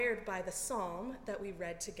inspired by the psalm that we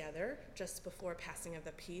read together just before passing of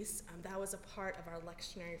the peace. That was a part of our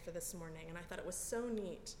lectionary for this morning, and I thought it was so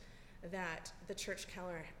neat that the church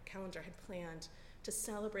calendar had planned to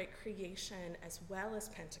celebrate creation as well as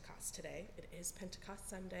Pentecost today. It is Pentecost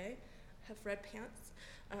Sunday. I have red pants.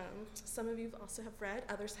 Some of you also have red,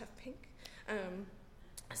 others have pink.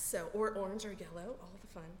 Or orange or yellow, all the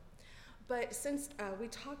fun. But since we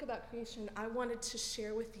talk about creation, I wanted to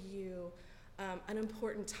share with you an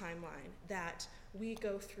important timeline that we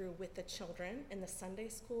go through with the children in the Sunday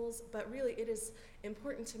schools, but really it is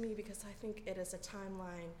important to me because I think it is a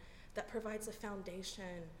timeline that provides a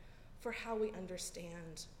foundation for how we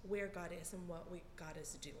understand where God is and what God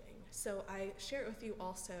is doing. So I share it with you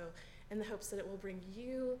also in the hopes that it will bring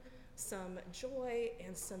you some joy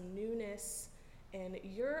and some newness in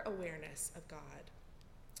your awareness of God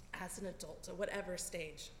as an adult, at whatever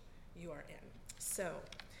stage you are in. So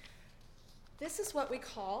this is what we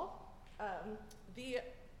call the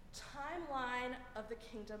timeline of the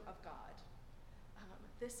kingdom of God.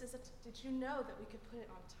 Did you know that we could put it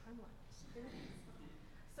on timelines?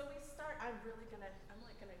 So we start, I'm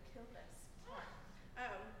like gonna kill this.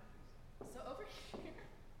 So over here,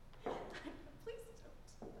 please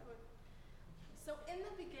don't. So in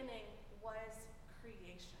the beginning was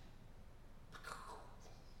creation.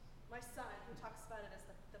 My son, who talks about it as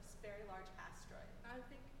this very large asteroid, and I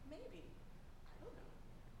think maybe, I don't know.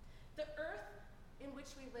 The earth in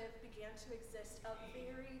which we live began to exist a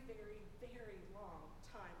very, very, very long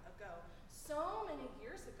time ago. So many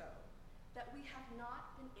years ago that we have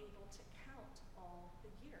not been able to count all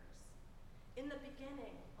the years. In the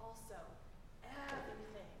beginning, also,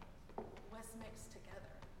 everything was mixed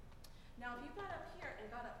together. Now, if you got up here and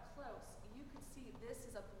got up close, you could see this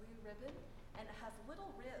is a blue ribbon, and it has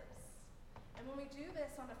little ribs. And when we do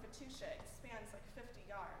this on a fatusha, it spans like 50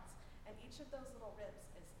 yards, and each of those little ribs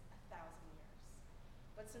is 1,000 years.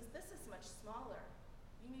 But since this is much smaller,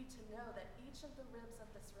 you need to know that each of the ribs of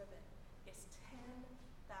this ribbon is 10,000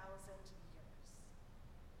 years.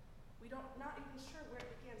 Not even sure where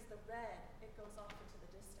it begins. The red, it goes off into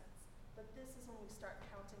the distance. But this is when we start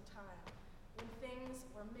counting time, when things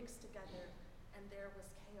were mixed together and there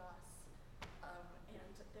was chaos,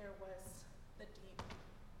 and there was the deep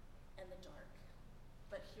and the dark.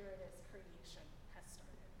 But here it is, creation has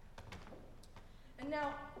started. And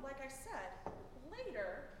now, like I said,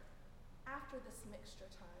 later, after this mixture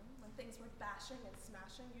time, when things were bashing and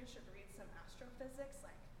smashing, you should read some astrophysics,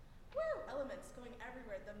 like, woo, elements going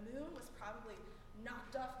everywhere. The moon was probably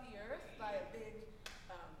knocked off the earth by a big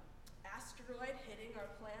asteroid hitting our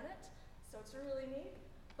planet, so it's really neat.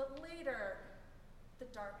 But later, the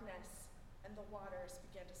darkness and the waters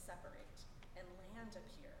began to separate, and land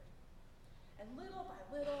appeared. And little by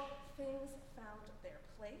little, things found their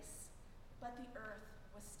place, but the earth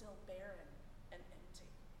was still barren and empty.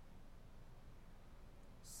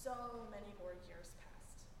 So many more years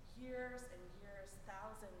passed. Years and years,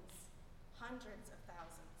 thousands, hundreds of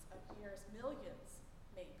thousands of years, millions,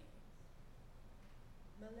 maybe.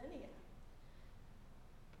 Millennia.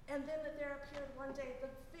 And then there appeared one day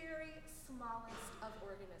the very smallest of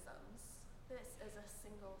organisms. This is a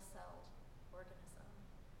single-celled organism.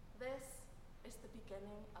 This is the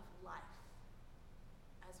beginning of life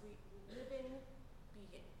as we living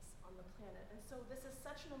beings on the planet. And so this is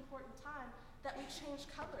such an important time that we change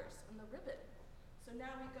colors in the ribbon. So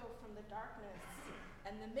now we go from the darkness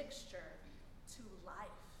and the mixture to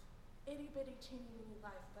life. Itty-bitty, teeny-weeny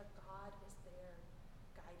life, but God is there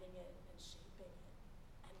guiding it and shaping it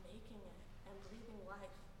and making it and breathing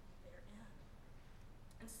life therein.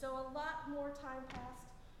 And so a lot more time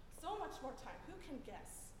passed, so much more time. Who can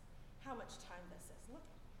guess how much time this is? Look,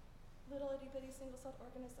 little itty-bitty single-celled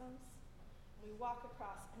organisms. We walk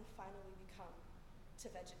across and finally we come to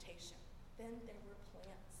vegetation. Then there were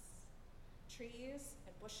plants, trees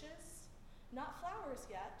and bushes, not flowers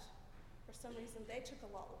yet. For some reason, they took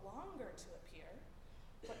a lot longer to appear,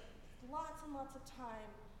 but lots and lots of time,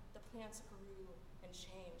 the plants grew and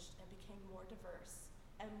changed and became more diverse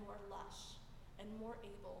and more lush and more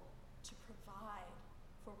able to provide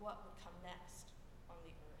for what would come next on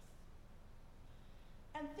the earth.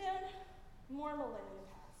 And then more millennia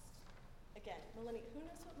passed. Again, millennia, who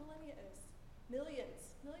knows what millennia is?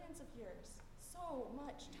 Millions of years, so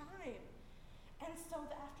much time. And so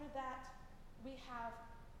after that, we have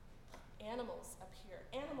animals appear,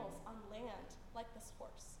 animals on land, like this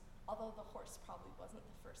horse, although the horse probably wasn't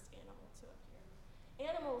the first animal to appear.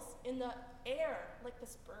 Animals in the air, like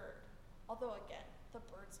this bird, although again, the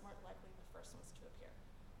birds weren't likely the first ones to appear.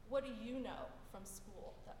 What do you know from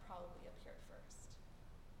school that probably appeared first?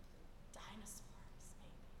 Dinosaurs,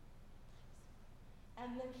 maybe.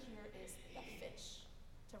 And then here is the fish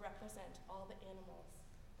to represent all the animals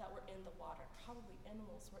that were in the water. Probably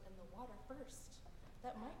animals were in the water first.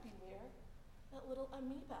 That might be where that little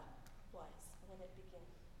amoeba was when it began.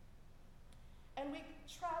 And we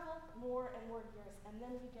travel more and more years, and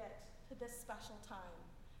then we get to this special time,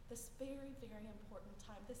 this very, very important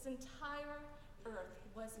time. This entire earth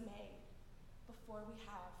was made before we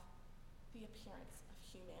have the appearance of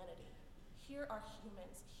humanity. Here are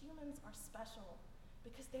humans. Humans are special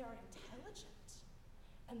because they are intelligent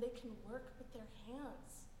and they can work with their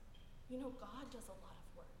hands. You know, God does a lot of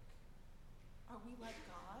work. Are we like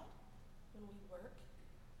God when we work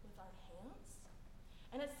with our hands?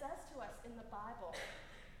 And it says to us in the Bible,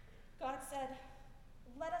 God said,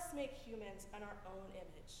 "Let us make humans in our own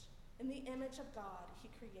image. In the image of God, he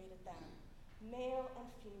created them. Male and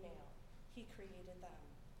female, he created them."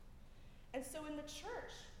 And so in the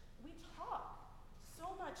church, we talk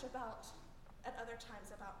so much about, at other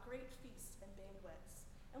times, about great feasts and banquets.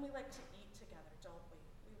 And we like to eat together, don't we?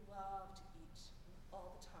 We love to eat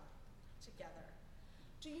all the time together.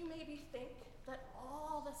 Do you maybe think that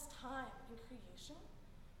all this time in creation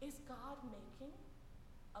is God making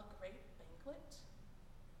a great banquet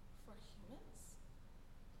for humans?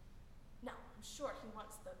 Now, I'm sure he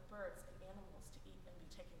wants the birds and animals to eat and be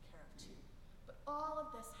taken care of too. But all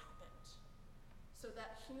of this happened so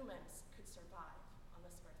that humans could survive on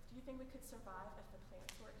this earth. Do you think we could survive if the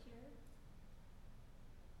plants weren't here?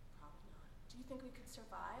 Probably not. Do you think we could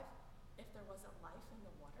survive if there wasn't life in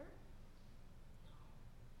the water? No.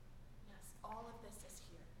 Yes, all of this is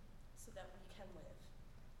here so that we can live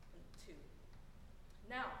too.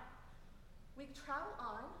 Now, we travel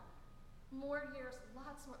on more years,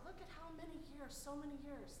 lots more. Look at how many years, so many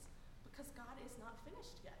years, because God is not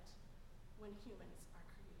finished yet when humans are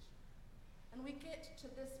creation. And we get to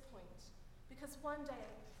this point because one day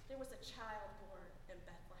there was a child born in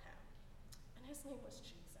Bethlehem, and his name was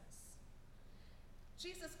Jesus.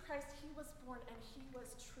 Jesus Christ, he was born and he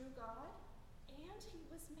was true God and he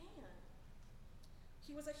was man.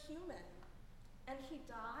 He was a human, and he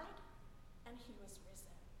died and he was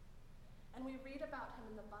risen. And we read about him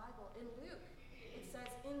in the Bible. In Luke, it says,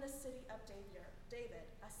 "In the city of David,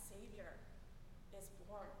 a Savior is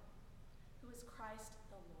born, who is Christ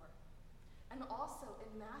the Lord." And also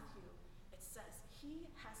in Matthew, it says, "He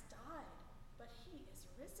has died, but he is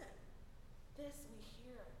risen." This we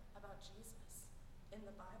hear about Jesus in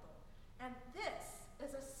the Bible. And this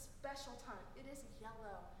is a special time. It is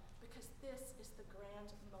yellow because this is the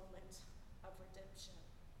grand moment of redemption.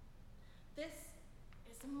 This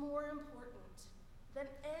is more important than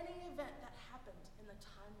any event that happened in the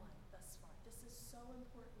timeline thus far. This is so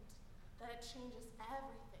important that it changes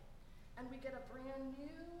everything. And we get a brand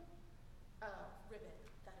new ribbon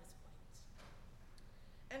that is white.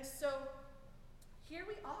 And so here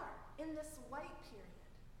we are in this white period.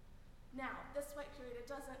 Now, this white period, it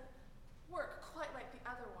doesn't work quite like the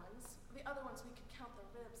other ones. The other ones, we could count the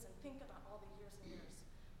ribs and think about all the years and years.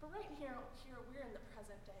 But right here, we're in the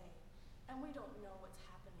present day, and we don't know what's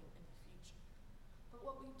happening in the future. But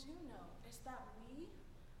what we do know is that we,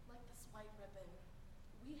 like this white ribbon,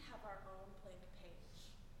 we have our own blank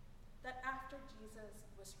page. That after Jesus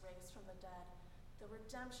was raised from the dead, the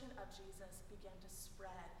redemption of Jesus began to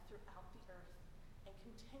spread throughout the earth and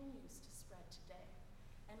continues to spread today.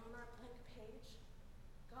 And on our blank page,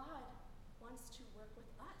 God wants to work with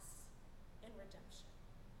us in redemption.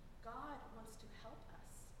 God wants to help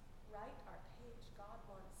us write our page. God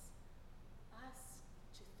wants us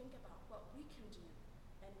to think about what we can do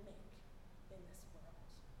and make in this world.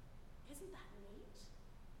 Isn't that neat?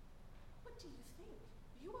 What do you think?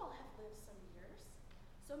 You all have lived some years,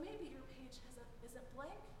 so maybe your page isn't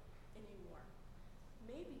blank anymore.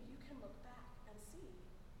 Maybe you can look back and see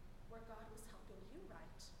where God was helping you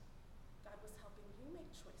write. God was helping you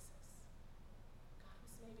make choices. God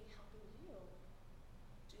was maybe helping you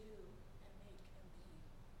do and make and be.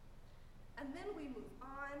 And then we move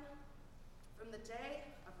on from the day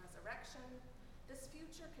of resurrection. This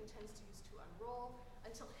future continues to unroll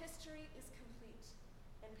until history is complete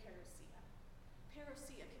in parousia.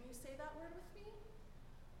 Parousia, can you say that word with me?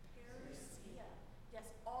 Parousia. Yes,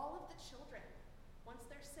 all of the children, once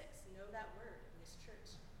they're 6, know that word in this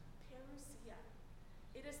church. Parousia.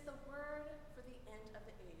 It is the word for the end of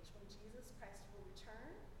the age, when Jesus Christ will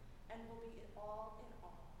return and will be all in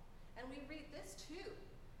all. And we read this too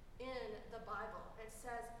in the Bible. It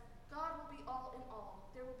says, God will be all in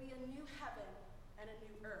all. There will be a new heaven and a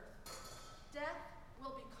new earth. Death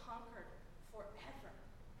will be conquered forever.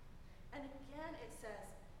 And again it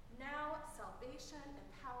says, now salvation and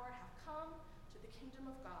power have come to the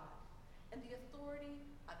kingdom of God and the authority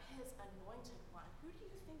of his anointed one. Who do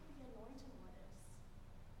you think the anointed one is?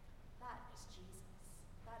 That is Jesus.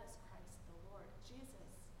 That is Christ the Lord.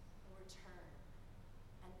 Jesus will return,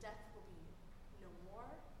 and death will be no more.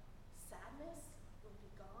 Sadness will be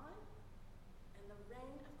gone, and the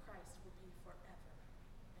reign of Christ will be forever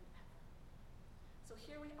and ever. So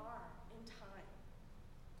here we are in time.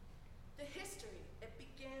 The history, it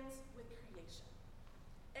begins with creation.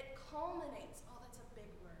 It culminates, oh, that's a big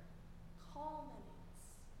word,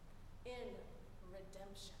 culminates in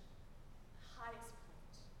redemption, the highest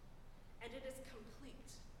point. And it is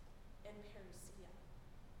complete in parousia.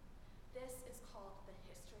 This is called the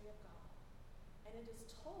history of God, and it is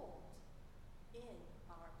told in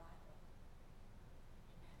our Bible.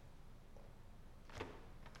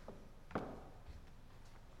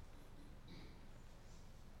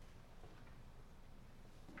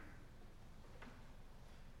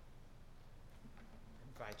 I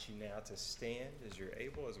invite you now to stand as you're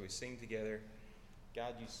able as we sing together,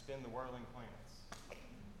 God, You Spin the Whirling Planets.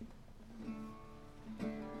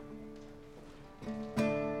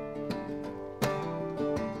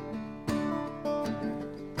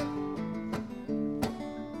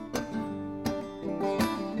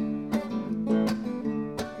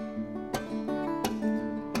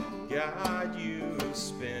 God, You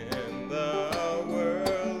spin the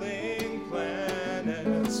whirling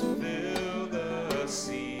planets, fill the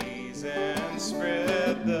seas and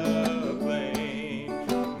spread the plain,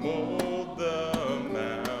 mold the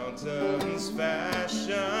mountains,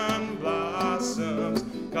 fashion blossoms,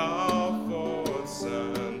 call forth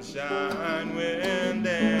sunshine, wind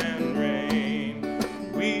and rain.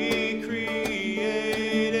 We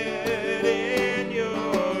created in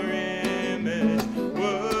Your image,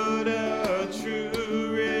 would a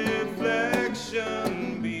true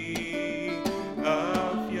reflection be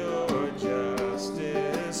of Your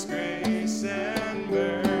justice, grace, and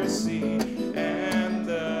mercy, and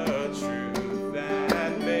the truth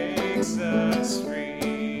that makes us free.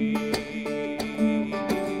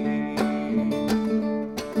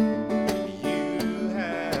 You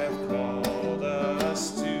have called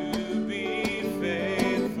us to be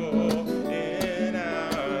faithful in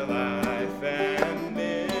our life and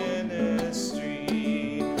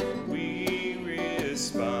ministry. We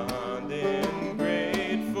respond in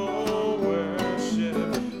grateful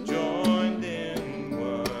worship, joined in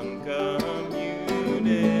one community.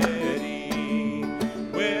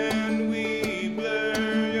 When we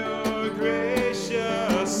blur Your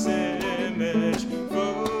gracious image,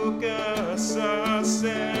 focus us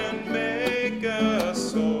and make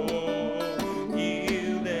us whole,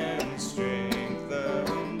 yield and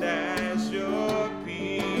strengthened as Your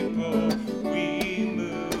people, we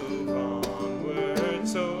move onward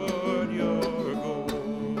toward Your goal.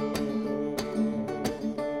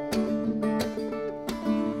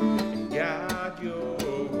 God, Your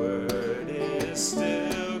word is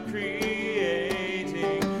still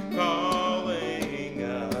creating, calling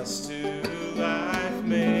us to life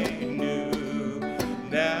made new.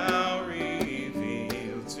 Now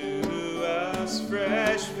reveal to us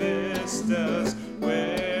fresh vistas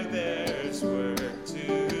where there's work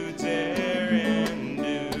to dare and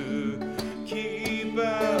do. Keep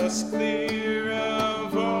us clear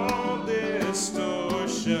of all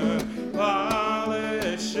distortion,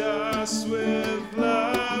 polish us with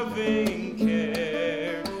loving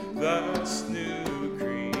care, thus new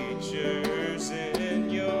creatures in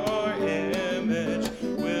Your image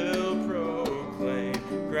will proclaim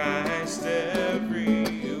Christ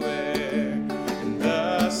everywhere, and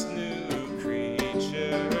thus new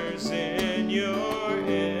creatures in Your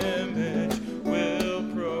image will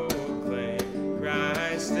proclaim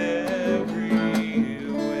Christ everywhere.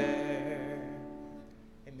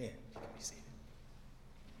 Amen. You can be seated.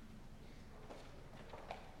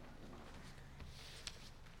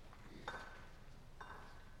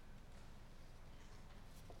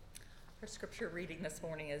 Our scripture reading this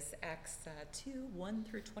morning is Acts 2, 1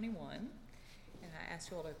 through 21. And I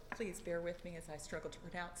ask you all to please bear with me as I struggle to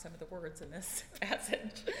pronounce some of the words in this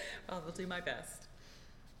passage. I will do my best.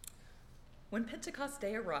 When Pentecost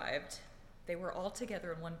Day arrived, they were all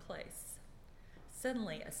together in one place.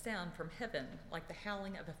 Suddenly, a sound from heaven, like the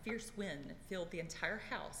howling of a fierce wind, filled the entire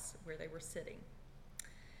house where they were sitting.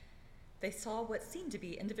 They saw what seemed to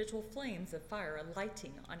be individual flames of fire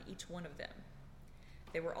alighting on each one of them.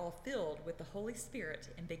 They were all filled with the Holy Spirit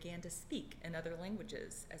and began to speak in other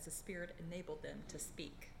languages as the Spirit enabled them to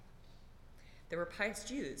speak. There were pious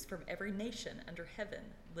Jews from every nation under heaven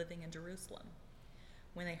living in Jerusalem.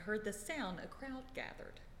 When they heard the sound, a crowd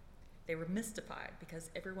gathered. They were mystified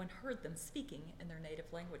because everyone heard them speaking in their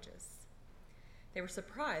native languages. They were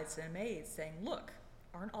surprised and amazed, saying, "Look,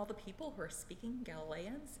 aren't all the people who are speaking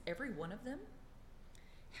Galileans, every one of them?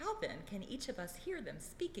 How then can each of us hear them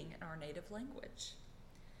speaking in our native language?"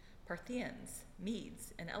 Parthians,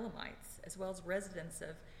 Medes, and Elamites, as well as residents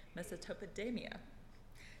of Mesopotamia,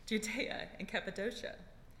 Judea and Cappadocia,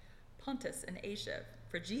 Pontus and Asia,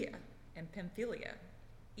 Phrygia and Pamphylia,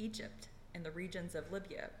 Egypt and the regions of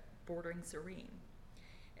Libya bordering Cyrene,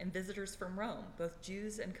 and visitors from Rome, both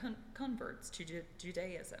Jews and converts to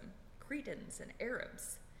Judaism, Cretans and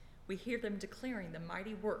Arabs. We hear them declaring the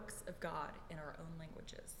mighty works of God in our own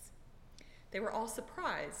languages. They were all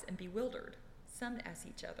surprised and bewildered. Some asked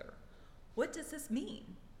each other, "What does this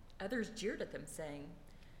mean?" Others jeered at them, saying,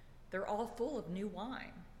 "They're all full of new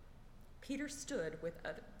wine." Peter stood with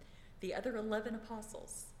the other 11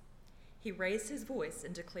 apostles. He raised his voice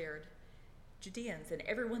and declared, "Judeans and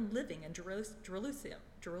everyone living in Jerusalem,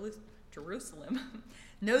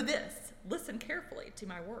 know this. Listen carefully to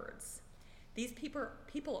my words. These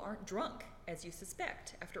people aren't drunk, as you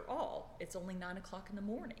suspect. After all, it's only 9 o'clock in the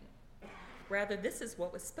morning. Rather, this is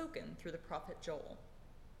what was spoken through the prophet Joel.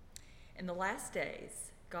 In the last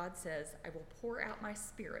days, God says, I will pour out my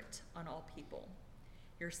spirit on all people.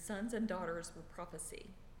 Your sons and daughters will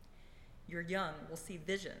prophesy. Your young will see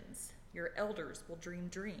visions. Your elders will dream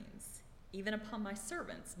dreams. Even upon my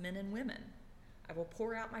servants, men and women, I will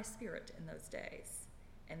pour out my spirit in those days,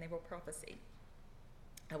 and they will prophesy.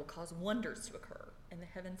 I will cause wonders to occur in the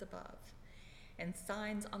heavens above, and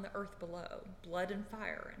signs on the earth below, blood and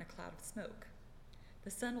fire and a cloud of smoke.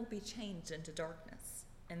 The sun will be changed into darkness,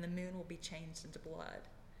 and the moon will be changed into blood,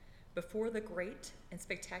 before the great and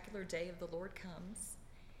spectacular day of the Lord comes,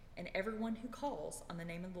 and everyone who calls on the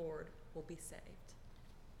name of the Lord will be saved.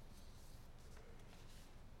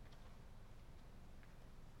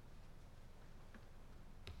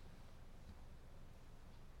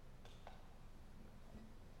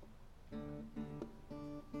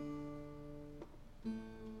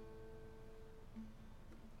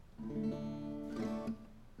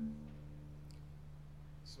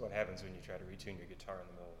 This is what happens when you try to retune your guitar in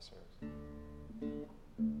the middle of a service.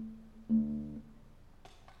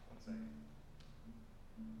 One second.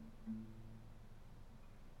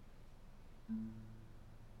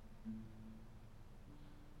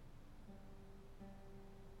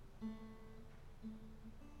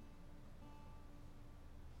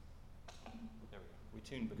 There we go. We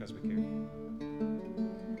tuned because we care.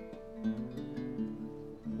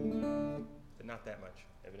 But not that much,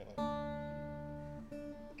 evidently.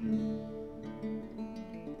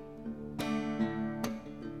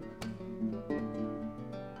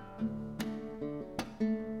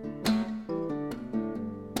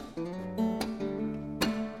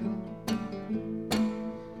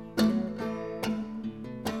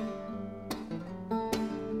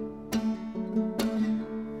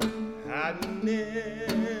 Hiding in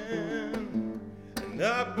an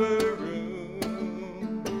upper room,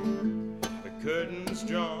 the curtains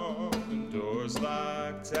drawn and doors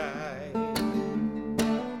locked tight,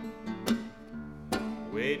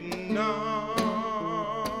 waiting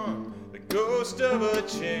on the ghost of a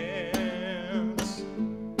chance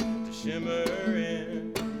to shimmer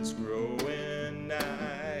in this growing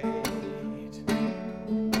night.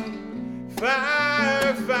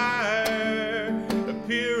 Fire, fire, a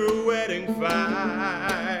pirouetting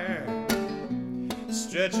fire,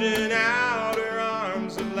 stretching out her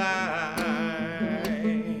arms of light.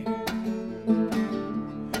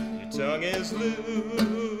 Your tongue is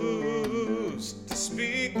loose to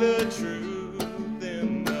speak the truth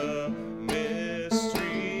in the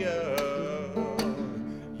mystery of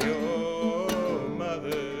your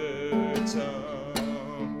mother tongue.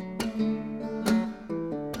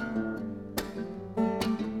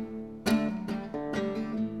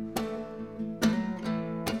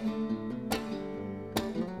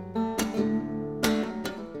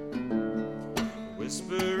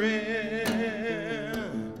 Whispering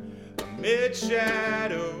amid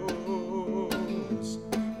shadows,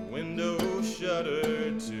 window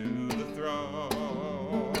shuttered to the throngs,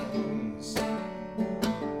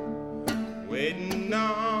 waiting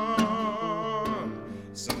on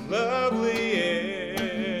some lovely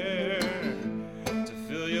air to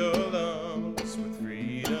fill your lungs with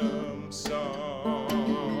freedom songs.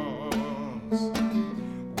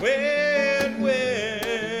 Wind,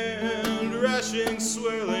 rushing,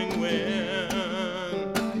 swirling wind,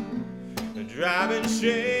 driving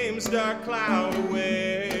shame's dark cloud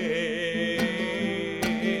away.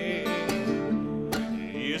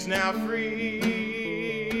 Your ears now free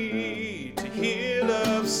to hear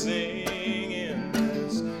love sing in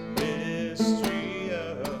this mystery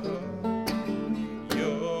of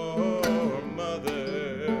your mother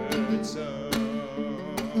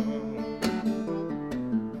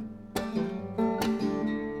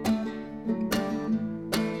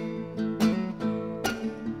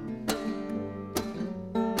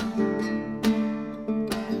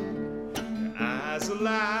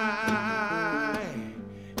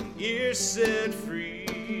You're set free.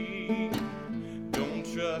 Don't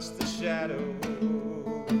trust the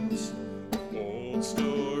shadows. Old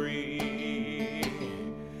story.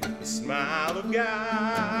 The smile of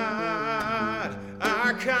God,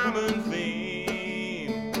 our common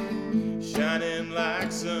theme, shining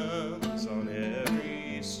like suns on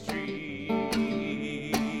every street.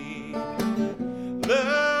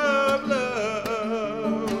 Love,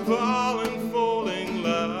 love, all unfolding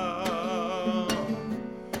love,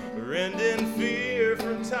 rending fear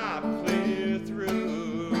from top clear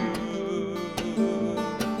through.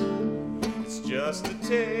 It's just a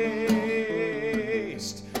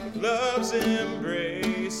taste of love's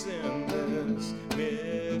embrace in this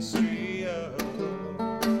mystery of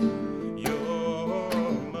your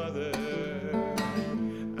mother,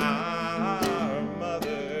 our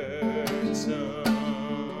mother tongue.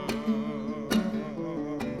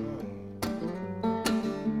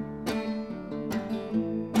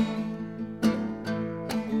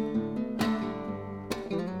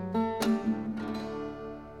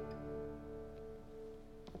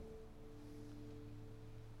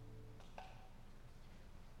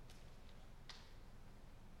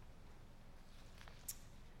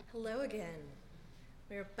 Hello again.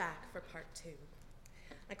 We're back for part 2.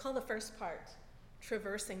 I call the first part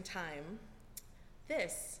Traversing Time.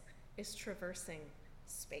 This is Traversing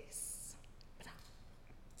Space.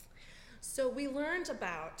 So we learned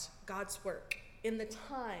about God's work in the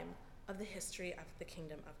time of the history of the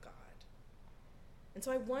kingdom of God. And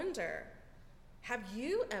so I wonder, have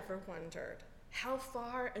you ever wondered how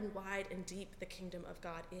far and wide and deep the kingdom of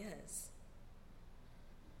God is?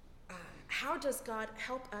 How does God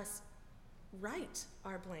help us write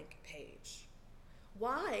our blank page?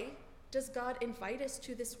 Why does God invite us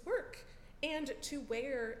to this work? And to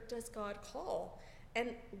where does God call?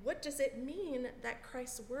 And what does it mean that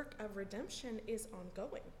Christ's work of redemption is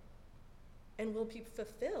ongoing and will be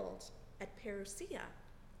fulfilled at Parousia,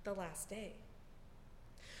 the last day?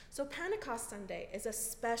 So Pentecost Sunday is a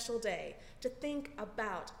special day to think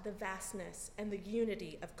about the vastness and the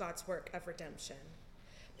unity of God's work of redemption.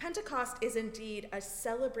 Pentecost is indeed a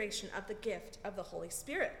celebration of the gift of the Holy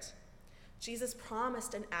Spirit. Jesus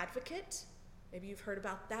promised an advocate. Maybe you've heard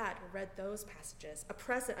about that or read those passages. A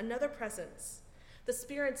present, another presence. The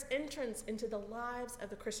Spirit's entrance into the lives of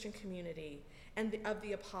the Christian community and of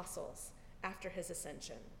the apostles after his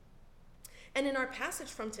ascension. And in our passage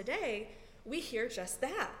from today, we hear just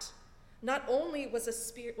that. Not only was the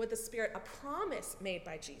Spirit a promise made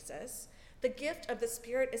by Jesus, the gift of the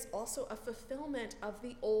Spirit is also a fulfillment of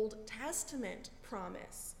the Old Testament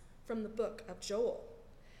promise from the book of Joel.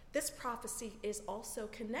 This prophecy is also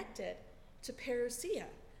connected to Parousia,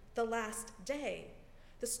 the last day.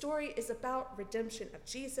 The story is about redemption of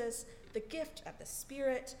Jesus, the gift of the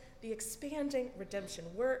Spirit, the expanding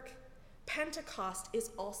redemption work. Pentecost is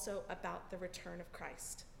also about the return of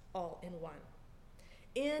Christ, all in one.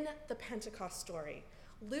 In the Pentecost story,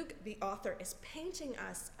 Luke, the author, is painting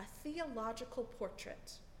us a theological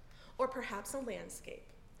portrait, or perhaps a landscape,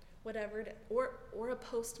 whatever it is, or a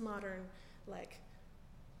postmodern,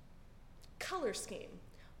 color scheme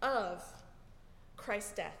of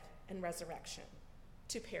Christ's death and resurrection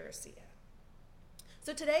to Parousia.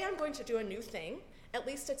 So today I'm going to do a new thing, at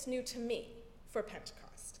least it's new to me, for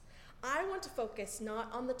Pentecost. I want to focus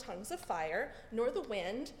not on the tongues of fire, nor the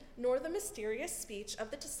wind, nor the mysterious speech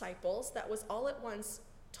of the disciples that was all at once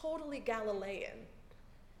totally Galilean,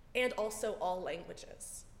 and also all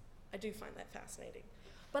languages. I do find that fascinating.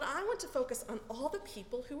 But I want to focus on all the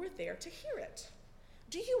people who were there to hear it.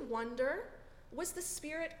 Do you wonder, was the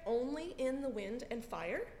Spirit only in the wind and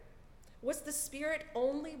fire? Was the Spirit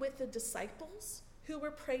only with the disciples who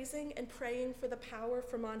were praising and praying for the power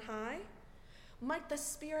from on high? Might the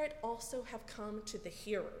Spirit also have come to the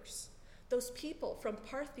hearers, those people from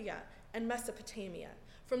Parthia and Mesopotamia,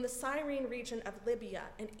 from the Cyrene region of Libya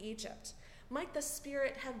and Egypt? Might the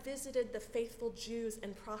Spirit have visited the faithful Jews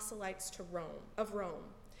and proselytes of Rome?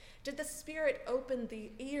 Did the Spirit open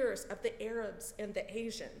the ears of the Arabs and the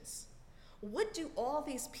Asians? What do all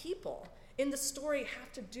these people in the story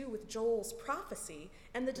have to do with Joel's prophecy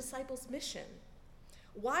and the disciples' mission?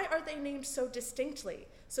 Why are they named so distinctly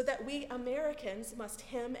so that we Americans must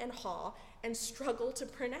hem and haw and struggle to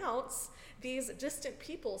pronounce these distant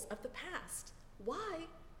peoples of the past? Why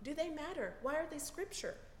do they matter? Why are they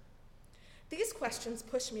scripture? These questions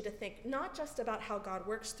push me to think not just about how God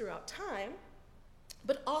works throughout time,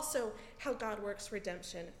 but also how God works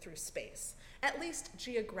redemption through space, at least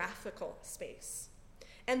geographical space.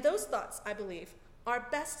 And those thoughts, I believe, are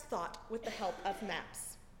best thought with the help of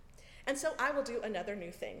maps. And so I will do another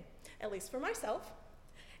new thing, at least for myself,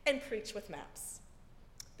 and preach with maps.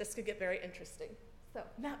 this could get very interesting. So,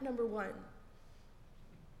 map number 1.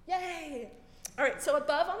 Yay! All right, so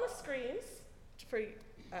above on the screens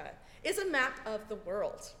is a map of the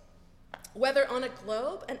world. Whether on a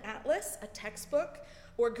globe, an atlas, a textbook,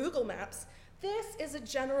 or Google Maps, this is a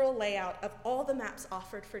general layout of all the maps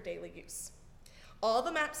offered for daily use. All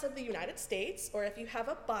the maps of the United States, or if you have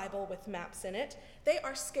a Bible with maps in it, they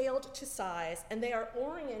are scaled to size and they are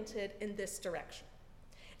oriented in this direction.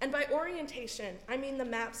 And by orientation, I mean the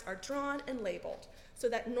maps are drawn and labeled so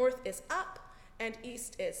that north is up and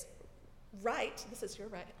east is right. This is your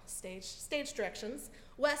right stage directions.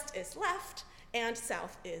 West is left and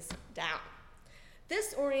south is down.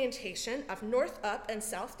 This orientation of north up and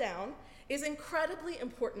south down is incredibly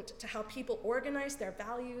important to how people organize their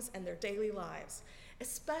values and their daily lives,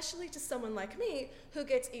 especially to someone like me who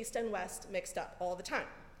gets east and west mixed up all the time.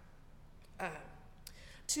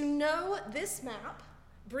 To know this map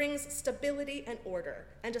brings stability and order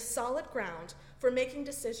and a solid ground for making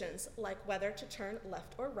decisions like whether to turn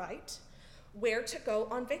left or right, where to go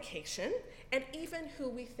on vacation, and even who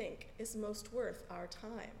we think is most worth our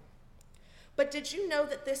time. But did you know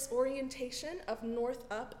that this orientation of north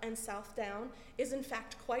up and south down is in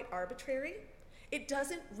fact quite arbitrary? It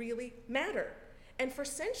doesn't really matter. And for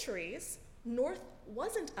centuries, north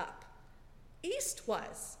wasn't up. East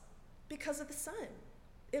was, because of the sun.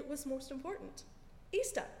 It was most important.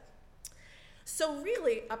 East up. So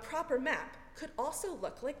really, a proper map could also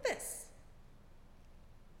look like this.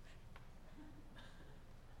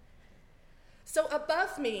 So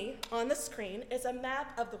above me on the screen is a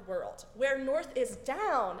map of the world, where north is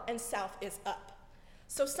down and south is up.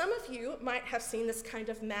 So some of you might have seen this kind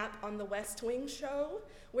of map on the West Wing show,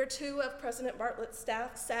 where 2 of President Bartlett's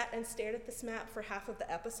staff sat and stared at this map for half of the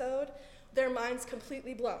episode, their minds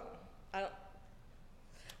completely blown.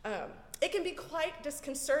 It can be quite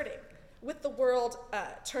disconcerting with the world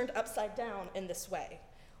turned upside down in this way.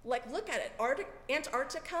 Like, look at it.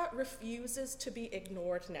 Antarctica refuses to be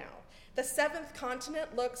ignored now. The 7th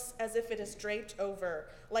continent looks as if it is draped over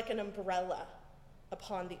like an umbrella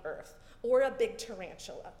upon the earth, or a big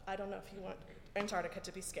tarantula. I don't know if you want Antarctica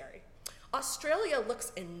to be scary. Australia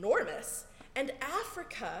looks enormous, and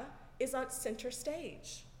Africa is on center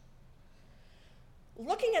stage.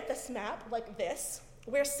 Looking at this map like this,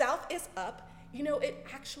 where south is up, it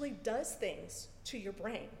actually does things to your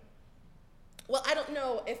brain. Well, I don't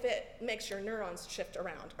know if it makes your neurons shift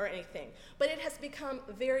around or anything, but it has become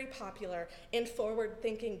very popular in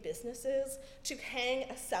forward-thinking businesses to hang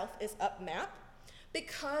a South is Up map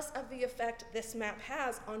because of the effect this map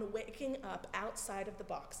has on waking up outside of the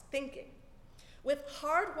box thinking. With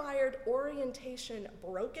hardwired orientation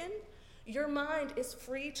broken, your mind is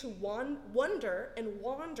free to wonder and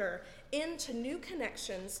wander into new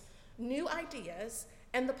connections, new ideas,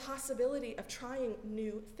 and the possibility of trying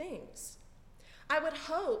new things. I would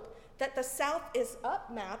hope that the South is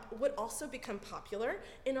Up map would also become popular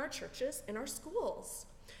in our churches and our schools.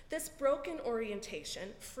 This broken orientation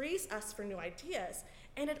frees us for new ideas,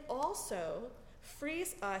 and it also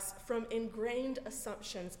frees us from ingrained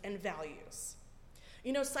assumptions and values.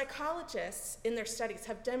 Psychologists in their studies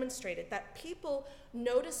have demonstrated that people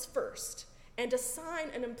notice first and assign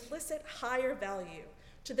an implicit higher value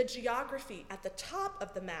to the geography at the top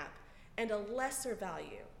of the map and a lesser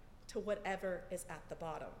value to whatever is at the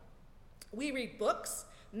bottom. We read books,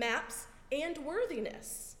 maps, and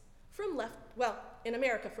worthiness from in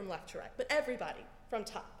America from left to right, but everybody from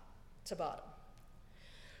top to bottom.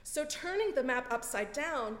 So turning the map upside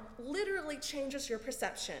down literally changes your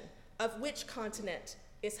perception of which continent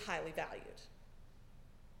is highly valued.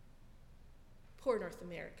 Poor North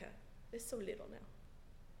America is so little now.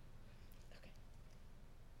 Okay.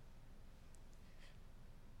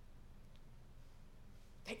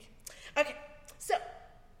 Thank you. Okay, so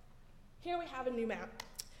here we have a new map.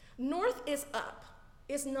 North is up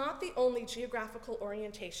is not the only geographical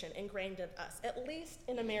orientation ingrained in us, at least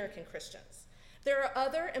in American Christians. There are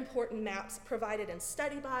other important maps provided in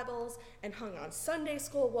study Bibles and hung on Sunday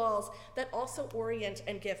school walls that also orient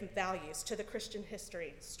and give values to the Christian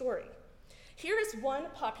history story. Here is one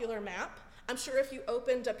popular map. I'm sure if you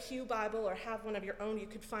opened a Pew Bible or have one of your own, you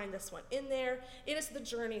could find this one in there. It is the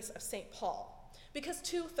journeys of St. Paul, because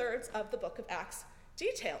 2/3 of the book of Acts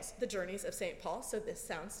details the journeys of St. Paul, so this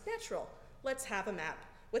sounds natural. Let's have a map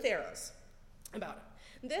with arrows about it.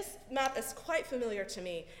 This map is quite familiar to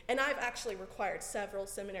me, and I've actually required several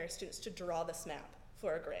seminary students to draw this map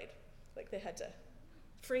for a grade. Like they had to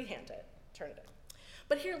freehand it, turn it in.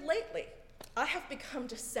 But here lately, I have become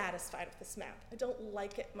dissatisfied with this map. I don't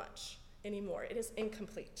like it much anymore. It is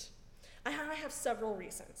incomplete. I have several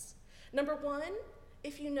reasons. Number one,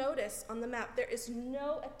 if you notice on the map, there is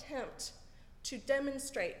no attempt to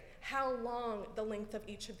demonstrate how long the length of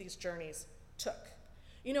each of these journeys took.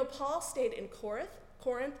 You know, Paul stayed in Corinth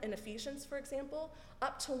and Ephesians, for example,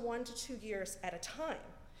 up to 1 to 2 years at a time.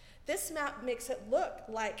 This map makes it look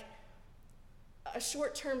like a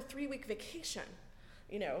short-term 3-week vacation,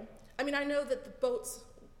 you know. I mean, I know that the boats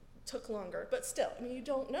took longer, but still, I mean, you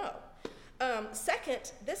don't know.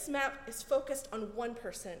 Second, this map is focused on one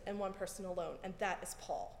person and one person alone, and that is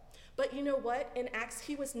Paul. But you know what? In Acts,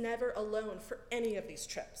 he was never alone for any of these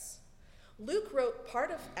trips. Luke wrote part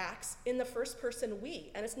of Acts in the first person we,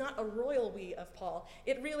 and it's not a royal we of Paul.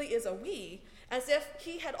 It really is a we, as if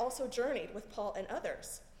he had also journeyed with Paul and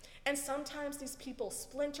others. And sometimes these people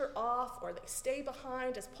splinter off or they stay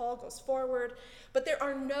behind as Paul goes forward, but there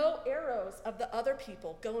are no arrows of the other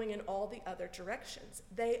people going in all the other directions.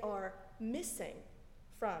 They are missing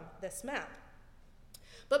from this map.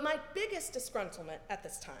 But my biggest disgruntlement at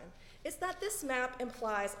this time is that this map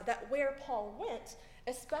implies that where Paul went,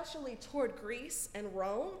 especially toward Greece and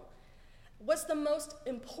Rome, was the most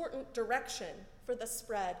important direction for the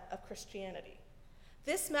spread of Christianity.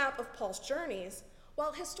 This map of Paul's journeys,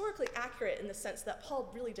 while historically accurate in the sense that Paul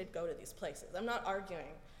really did go to these places, I'm not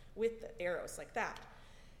arguing with the arrows like that,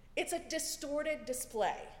 it's a distorted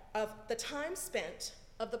display of the time spent,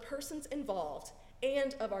 of the persons involved,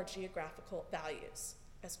 and of our geographical values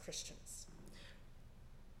as Christians.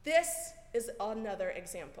 This is another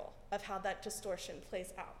example of how that distortion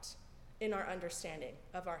plays out in our understanding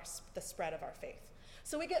of the spread of our faith.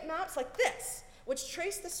 So we get maps like this, which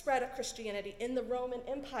trace the spread of Christianity in the Roman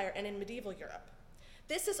Empire and in medieval Europe.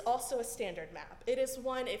 This is also a standard map. It is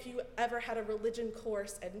one, if you ever had a religion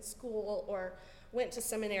course in school or went to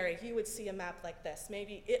seminary, you would see a map like this.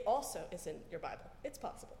 Maybe it also is in your Bible. It's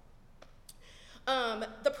possible.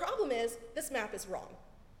 The problem is, this map is wrong.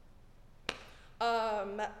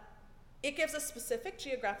 It gives a specific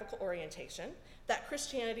geographical orientation that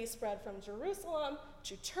Christianity spread from Jerusalem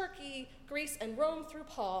to Turkey, Greece, and Rome through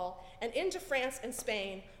Paul, and into France and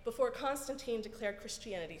Spain before Constantine declared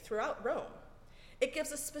Christianity throughout Rome. It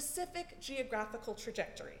gives a specific geographical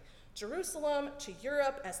trajectory, Jerusalem to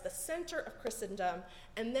Europe as the center of Christendom,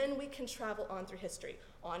 and then we can travel on through history,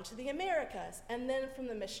 on to the Americas, and then from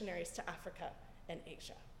the missionaries to Africa and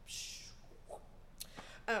Asia.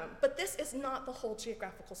 But this is not the whole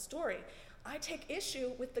geographical story. I take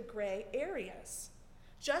issue with the gray areas.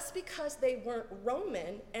 Just because they weren't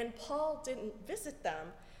Roman and Paul didn't visit them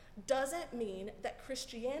doesn't mean that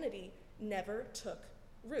Christianity never took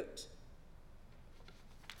root.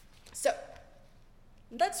 So,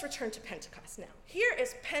 let's return to Pentecost now. Here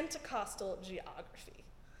is Pentecostal geography.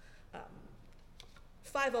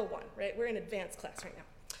 501, right? We're in advanced class right now.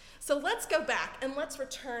 So let's go back and let's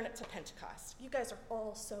return to Pentecost. You guys are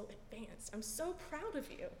all so advanced. I'm so proud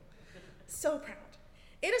of you. So proud.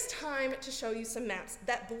 It is time to show you some maps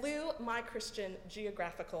that blew my Christian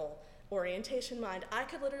geographical orientation mind. I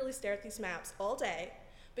could literally stare at these maps all day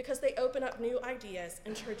because they open up new ideas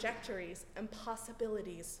and trajectories and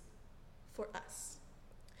possibilities for us.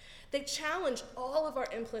 They challenge all of our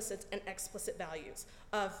implicit and explicit values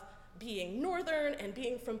of being northern and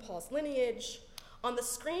being from Paul's lineage. On the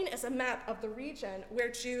screen is a map of the region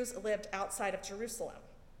where Jews lived outside of Jerusalem.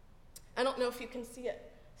 I don't know if you can see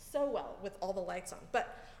it so well with all the lights on,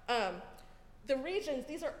 but the regions,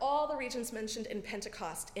 these are all the regions mentioned in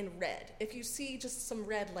Pentecost in red. If you see just some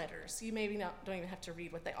red letters, you maybe don't even have to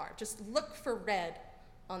read what they are. Just look for red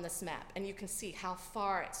on this map, and you can see how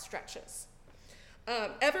far it stretches.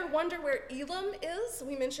 Ever wonder where Elam is?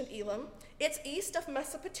 We mentioned Elam. It's east of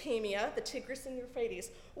Mesopotamia, the Tigris and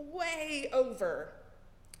Euphrates, way over,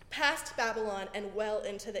 past Babylon and well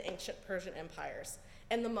into the ancient Persian empires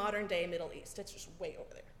and the modern-day Middle East. It's just way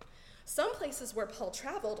over there. Some places where Paul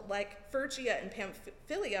traveled, like Phrygia and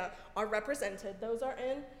Pamphylia, are represented. Those are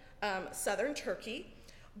in southern Turkey.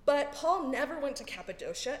 But Paul never went to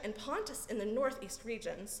Cappadocia and Pontus in the northeast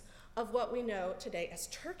regions of what we know today as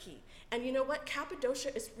Turkey. And you know what?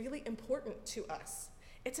 Cappadocia is really important to us.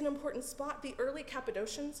 It's an important spot. The early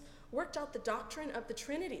Cappadocians worked out the doctrine of the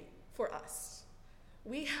Trinity for us.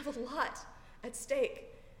 We have a lot at stake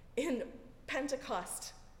in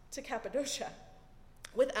Pentecost to Cappadocia.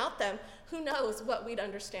 Without them, who knows what we'd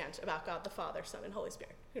understand about God the Father, Son, and Holy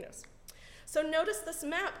Spirit? Who knows? So notice this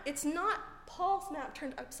map. It's not Paul's map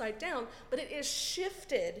turned upside down, but it is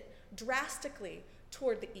shifted drastically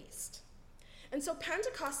toward the east. And so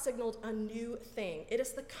Pentecost signaled a new thing. It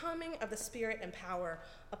is the coming of the Spirit and power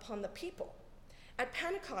upon the people. At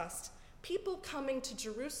Pentecost, people coming to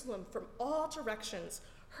Jerusalem from all directions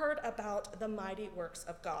heard about the mighty works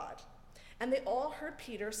of God. And they all heard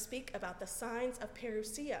Peter speak about the signs of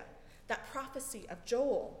parousia, that prophecy of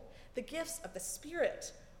Joel, the gifts of the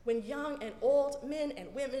Spirit, when young and old, men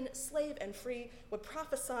and women, slave and free, would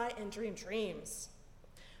prophesy and dream dreams.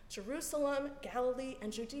 Jerusalem, Galilee,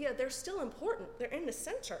 and Judea, they're still important. They're in the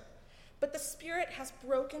center. But the Spirit has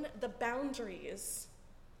broken the boundaries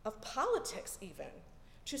of politics even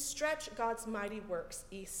to stretch God's mighty works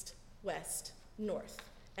east, west, north,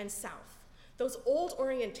 and south. Those old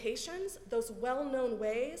orientations, those well-known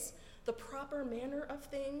ways, the proper manner of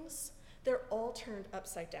things, they're all turned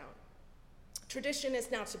upside down. Tradition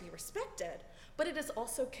is now to be respected, but it is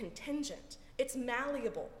also contingent. It's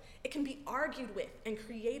malleable. It can be argued with and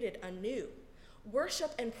created anew.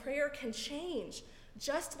 Worship and prayer can change,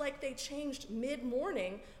 just like they changed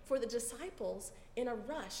mid-morning for the disciples in a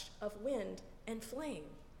rush of wind and flame.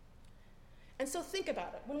 And so think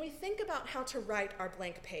about it. When we think about how to write our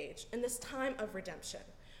blank page in this time of redemption,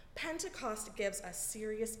 Pentecost gives us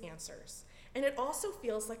serious answers, and it also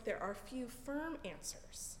feels like there are few firm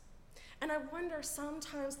answers. And I wonder,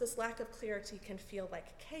 sometimes this lack of clarity can feel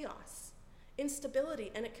like chaos,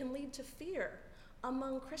 instability, and it can lead to fear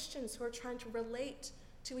among Christians who are trying to relate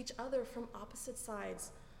to each other from opposite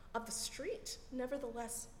sides of the street,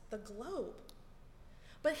 nevertheless the globe.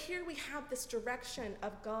 But here we have this direction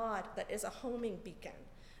of God that is a homing beacon,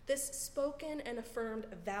 this spoken and affirmed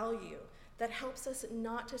value that helps us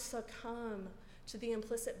not to succumb to the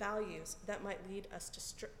implicit values that might lead us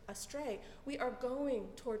to astray. We are going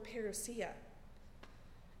toward parousia.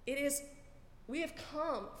 We have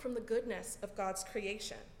come from the goodness of God's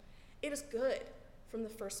creation. It is good from the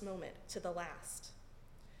first moment to the last.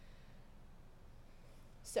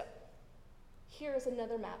 So, here is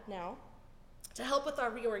another map now to help with our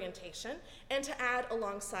reorientation and to add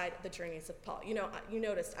alongside the journeys of Paul. You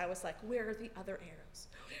noticed I was like, where are the other arrows?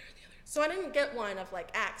 Where are the others? So I didn't get one of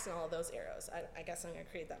like Acts and all of those arrows. I guess I'm going to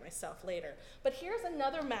create that myself later. But here's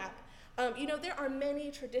another map. There are many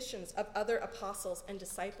traditions of other apostles and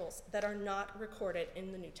disciples that are not recorded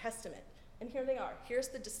in the New Testament. And here they are. Here's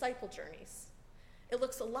the disciple journeys. It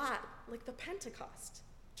looks a lot like the Pentecost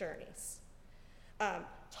journeys.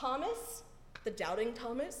 Thomas, the doubting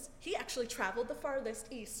Thomas, he actually traveled the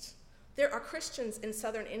farthest east. There are Christians in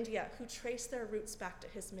southern India who trace their roots back to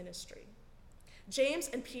his ministry. James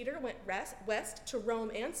and Peter went west to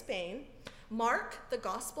Rome and Spain. Mark, the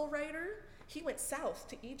gospel writer, he went south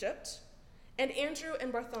to Egypt. And Andrew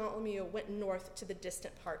and Bartholomew went north to the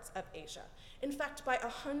distant parts of Asia. In fact, by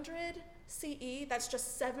 100 CE, that's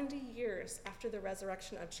just 70 years after the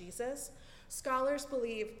resurrection of Jesus, scholars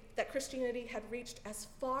believe that Christianity had reached as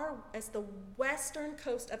far as the western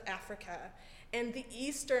coast of Africa and the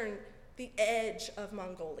edge of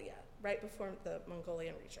Mongolia, right before the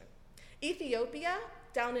Mongolian region. Ethiopia,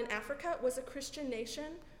 down in Africa, was a Christian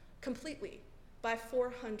nation completely by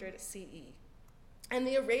 400 CE. And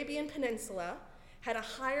the Arabian Peninsula had a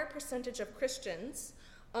higher percentage of Christians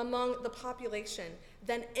among the population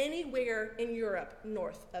than anywhere in Europe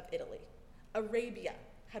north of Italy. Arabia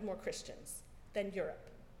had more Christians than Europe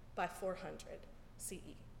by 400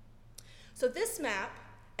 CE. So this map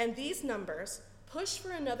and these numbers push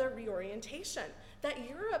for another reorientation, that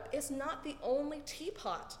Europe is not the only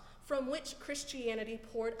teapot from which Christianity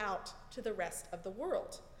poured out to the rest of the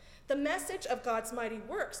world. The message of God's mighty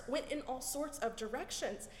works went in all sorts of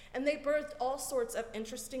directions, and they birthed all sorts of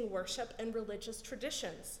interesting worship and religious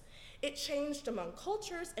traditions. It changed among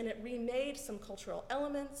cultures, and it remade some cultural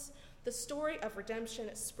elements. The story of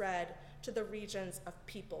redemption spread to the regions of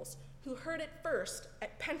peoples who heard it first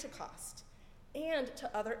at Pentecost and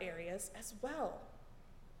to other areas as well.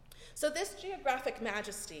 So this geographic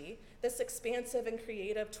majesty, this expansive and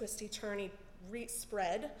creative twisty-turny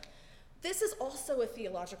spread, this is also a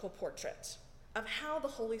theological portrait of how the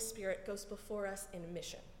Holy Spirit goes before us in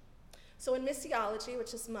mission. So in missiology,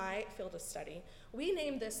 which is my field of study, we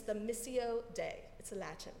name this the Missio Dei. It's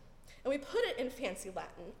Latin. And we put it in fancy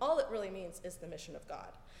Latin. All it really means is the mission of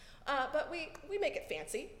God. But we make it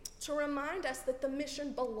fancy to remind us that the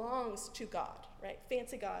mission belongs to God, right?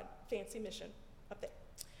 Fancy God, fancy mission up there.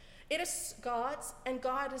 It is God's, and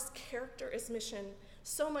God's character is mission,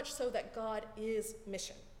 so much so that God is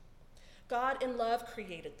mission. God in love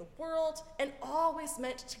created the world and always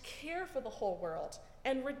meant to care for the whole world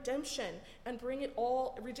and redemption and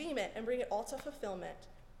redeem it and bring it all to fulfillment.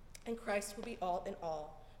 And Christ will be all in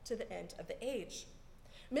all to the end of the age.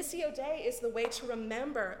 Missio Dei is the way to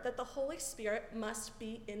remember that the Holy Spirit must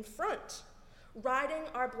be in front, writing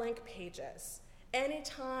our blank pages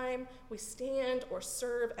anytime we stand or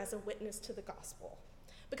serve as a witness to the gospel.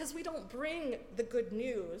 Because we don't bring the good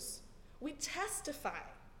news, we testify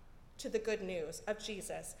to the good news of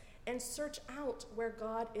Jesus and search out where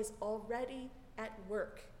God is already at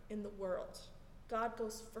work in the world. God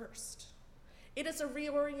goes first. It is a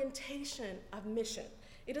reorientation of mission.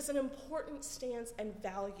 It is an important stance and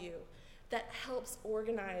value that helps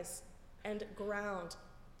organize and ground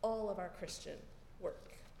all of our Christian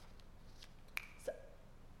work.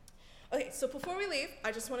 So before we leave,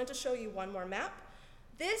 I just wanted to show you one more map.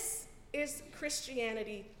 This is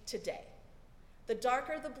Christianity today. The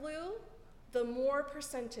darker the blue, the more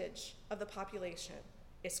percentage of the population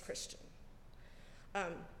is Christian.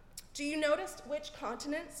 Do you notice which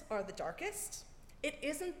continents are the darkest? It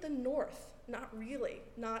isn't the north, not really,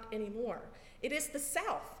 not anymore. It is the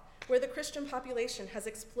south, where the Christian population has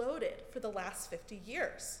exploded for the last 50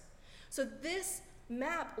 years. So this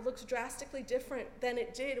map looks drastically different than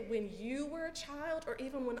it did when you were a child or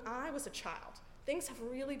even when I was a child. Things have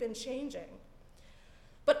really been changing.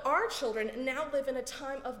 But our children now live in a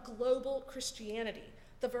time of global Christianity.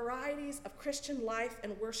 The varieties of Christian life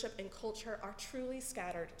and worship and culture are truly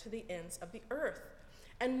scattered to the ends of the earth.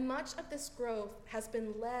 And much of this growth has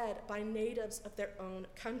been led by natives of their own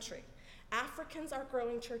country. Africans are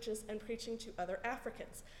growing churches and preaching to other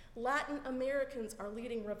Africans. Latin Americans are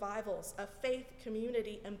leading revivals of faith,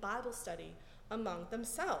 community, and Bible study among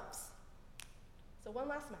themselves. So one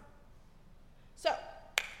last map. So,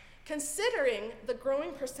 considering the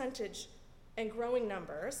growing percentage and growing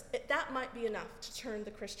numbers, that might be enough to turn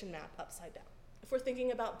the Christian map upside down. If we're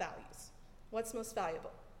thinking about values, what's most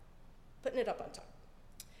valuable? Putting it up on top.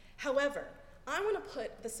 However, I want to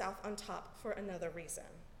put the South on top for another reason.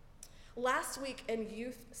 Last week in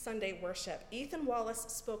Youth Sunday Worship, Ethan Wallace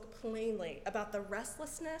spoke plainly about the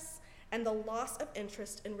restlessness and the loss of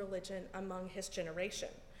interest in religion among his generation,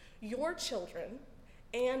 your children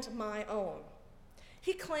and my own.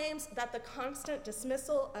 He claims that the constant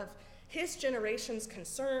dismissal of his generation's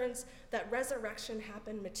concerns that resurrection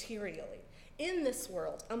happened materially, in this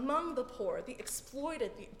world, among the poor, the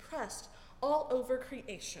exploited, the oppressed, all over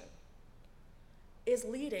creation, is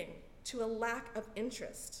leading to a lack of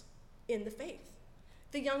interest in the faith.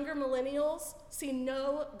 The younger millennials see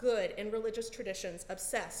no good in religious traditions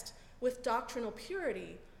obsessed with doctrinal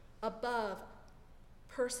purity above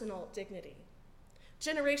personal dignity.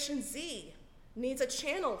 Generation Z needs a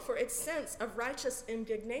channel for its sense of righteous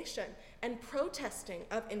indignation and protesting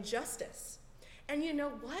of injustice. And you know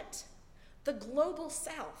what? The global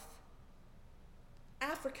South,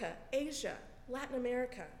 Africa, Asia, Latin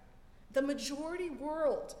America, the majority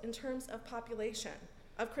world in terms of population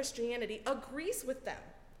of Christianity agrees with them.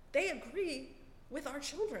 They agree with our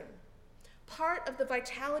children. Part of the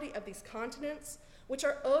vitality of these continents, which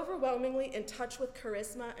are overwhelmingly in touch with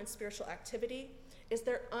charisma and spiritual activity, is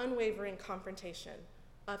their unwavering confrontation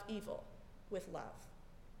of evil with love.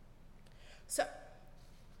 So,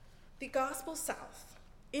 the Gospel South,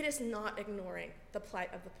 it is not ignoring the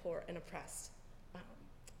plight of the poor and oppressed.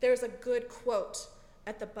 There's a good quote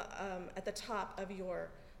at the top of your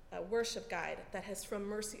worship guide that is from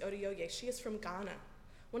Mercy Odioye. She is from Ghana.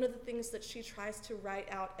 One of the things that she tries to write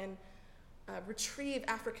out and retrieve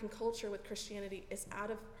African culture with Christianity is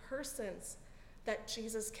out of her sense that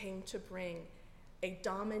Jesus came to bring a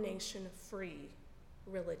domination-free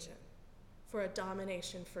religion for a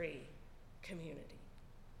domination-free community.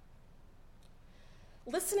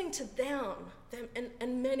 Listening to them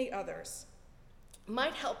and many others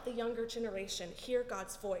might help the younger generation hear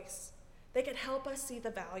God's voice. They could help us see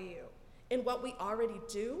the value in what we already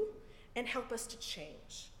do and help us to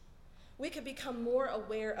change. We could become more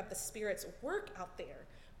aware of the Spirit's work out there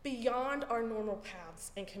beyond our normal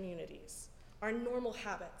paths and communities, our normal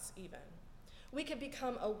habits even. We could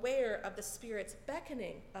become aware of the Spirit's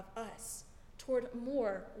beckoning of us toward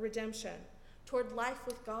more redemption, toward life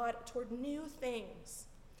with God, toward new things,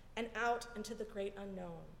 and out into the great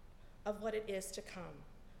unknown of what it is to come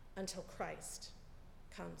until Christ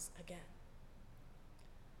comes again.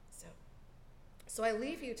 So I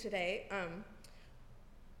leave you today.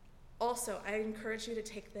 Also, I encourage you to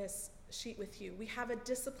take this sheet with you. We have a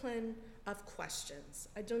discipline of questions.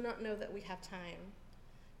 I do not know that we have time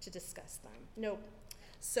to discuss them. No.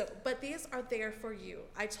 But these are there for you.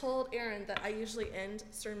 I told Aaron that I usually end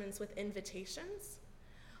sermons with invitations,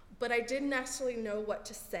 but I didn't actually know what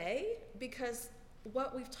to say because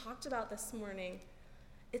what we've talked about this morning,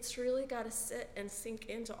 it's really got to sit and sink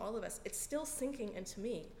into all of us. It's still sinking into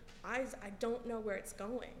me. I don't know where it's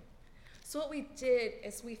going. So what we did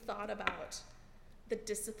is we thought about the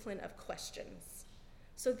discipline of questions.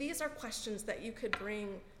 So these are questions that you could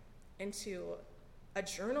bring into a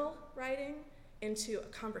journal writing, into a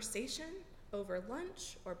conversation over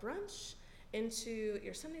lunch or brunch, into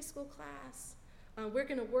your Sunday school class, We're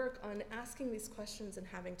going to work on asking these questions and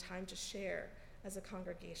having time to share as a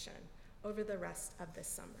congregation over the rest of this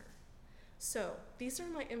summer. So these are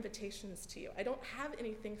my invitations to you. I don't have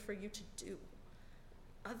anything for you to do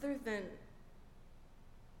other than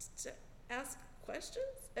to ask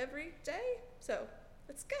questions every day. So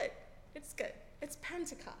it's good. It's good. It's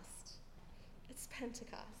Pentecost. It's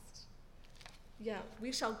Pentecost. Yeah,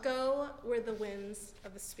 we shall go where the winds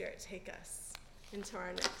of the Spirit take us into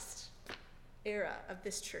our next era of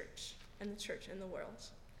this church and the church in the world.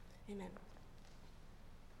 Amen.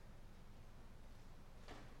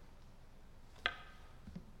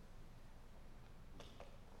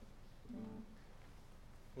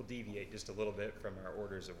 We'll deviate just a little bit from our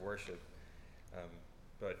orders of worship,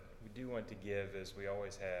 but we do want to give, as we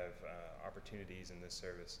always have opportunities in this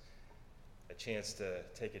service, a chance to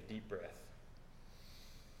take a deep breath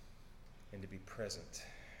and to be present,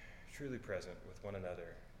 truly present with one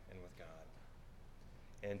another and with God,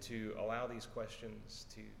 and to allow these questions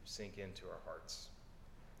to sink into our hearts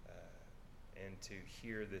and to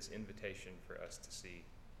hear this invitation for us to see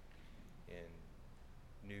in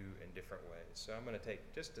new and different ways. So I'm going to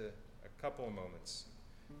take just a couple of moments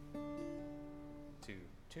to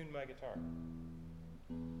tune my guitar,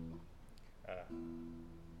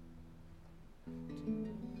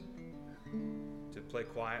 to play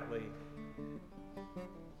quietly,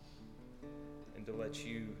 and to let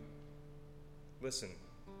you listen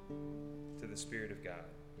to the Spirit of God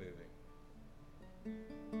moving.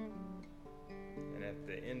 And at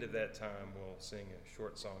the end of that time, we'll sing a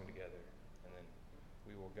short song together.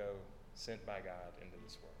 We will go sent by God into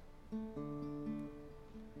this world.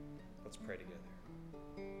 Let's pray together.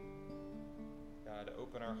 God,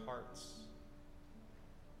 open our hearts.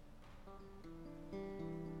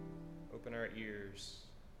 Open our ears.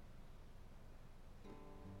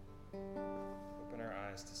 Open our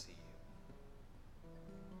eyes to see you.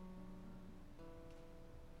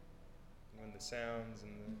 When the sounds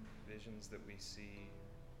and the visions that we see,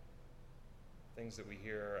 things that we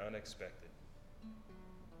hear are unexpected,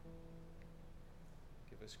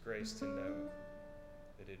 give us grace to know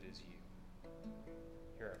that it is you.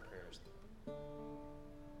 Hear our prayers.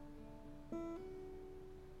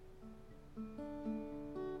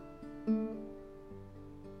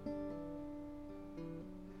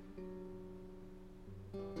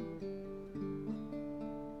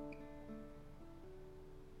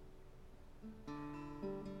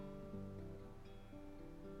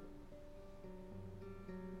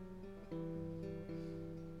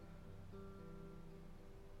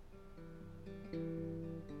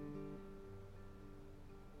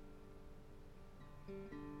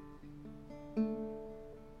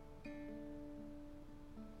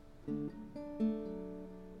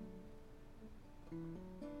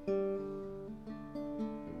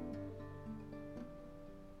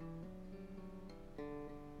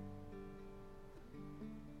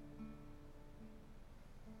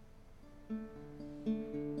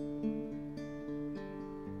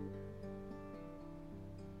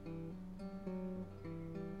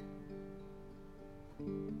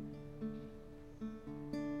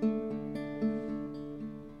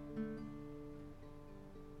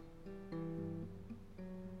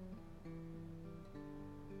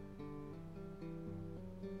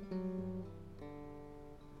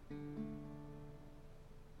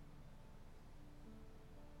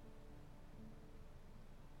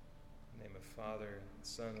 Father, and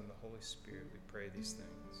Son, and the Holy Spirit, we pray these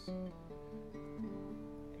things.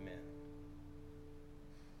 Amen.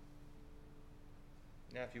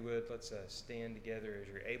 Now, if you would, let's stand together as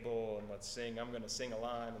you're able, and let's sing. I'm going to sing a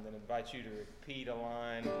line and then invite you to repeat a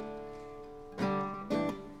line.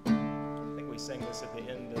 I think we sang this at the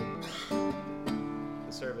end of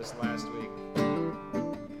the service last week.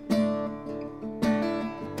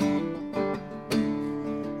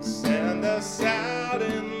 Send us out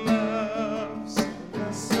in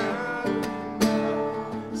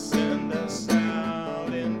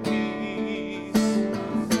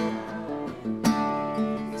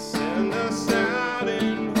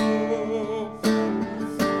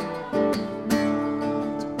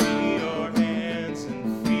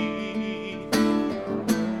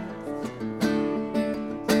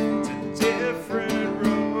different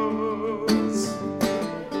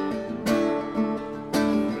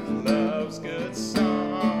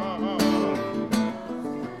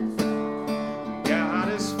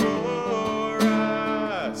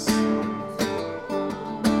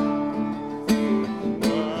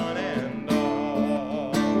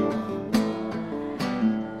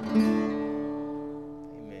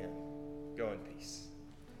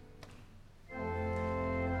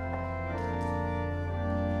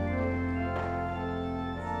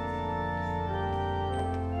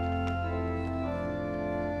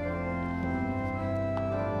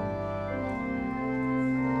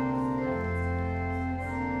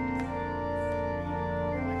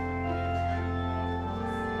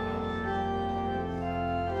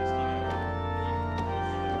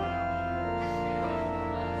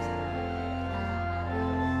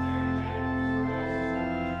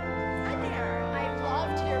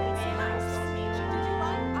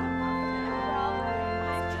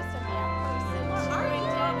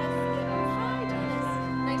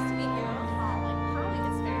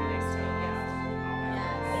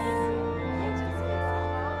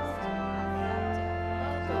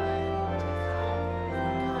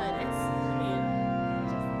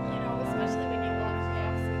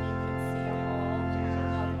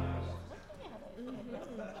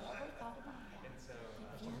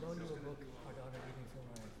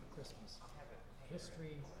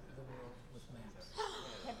history of the world with maps.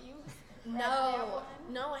 Have you? No,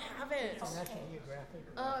 no, I haven't. National Geographic.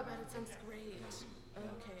 Oh, I bet it sounds great.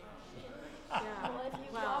 Okay. Yeah. Well, if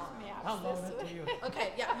you Wow. love maps, I'll loan this it would. to you.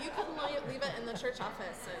 Okay, yeah, you can leave it in the church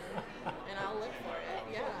office and I'll look for it.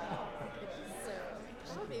 Yeah. So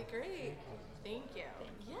that would be great. Thank you.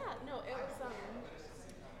 Yeah, no, it was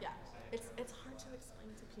yeah. It's hard to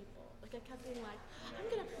explain to people. Like I kept being like, I'm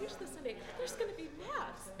gonna preach this Sunday. There's gonna be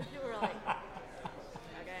maps. And people were like,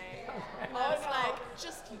 okay. And I was like,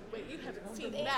 just you wait, you haven't seen maps.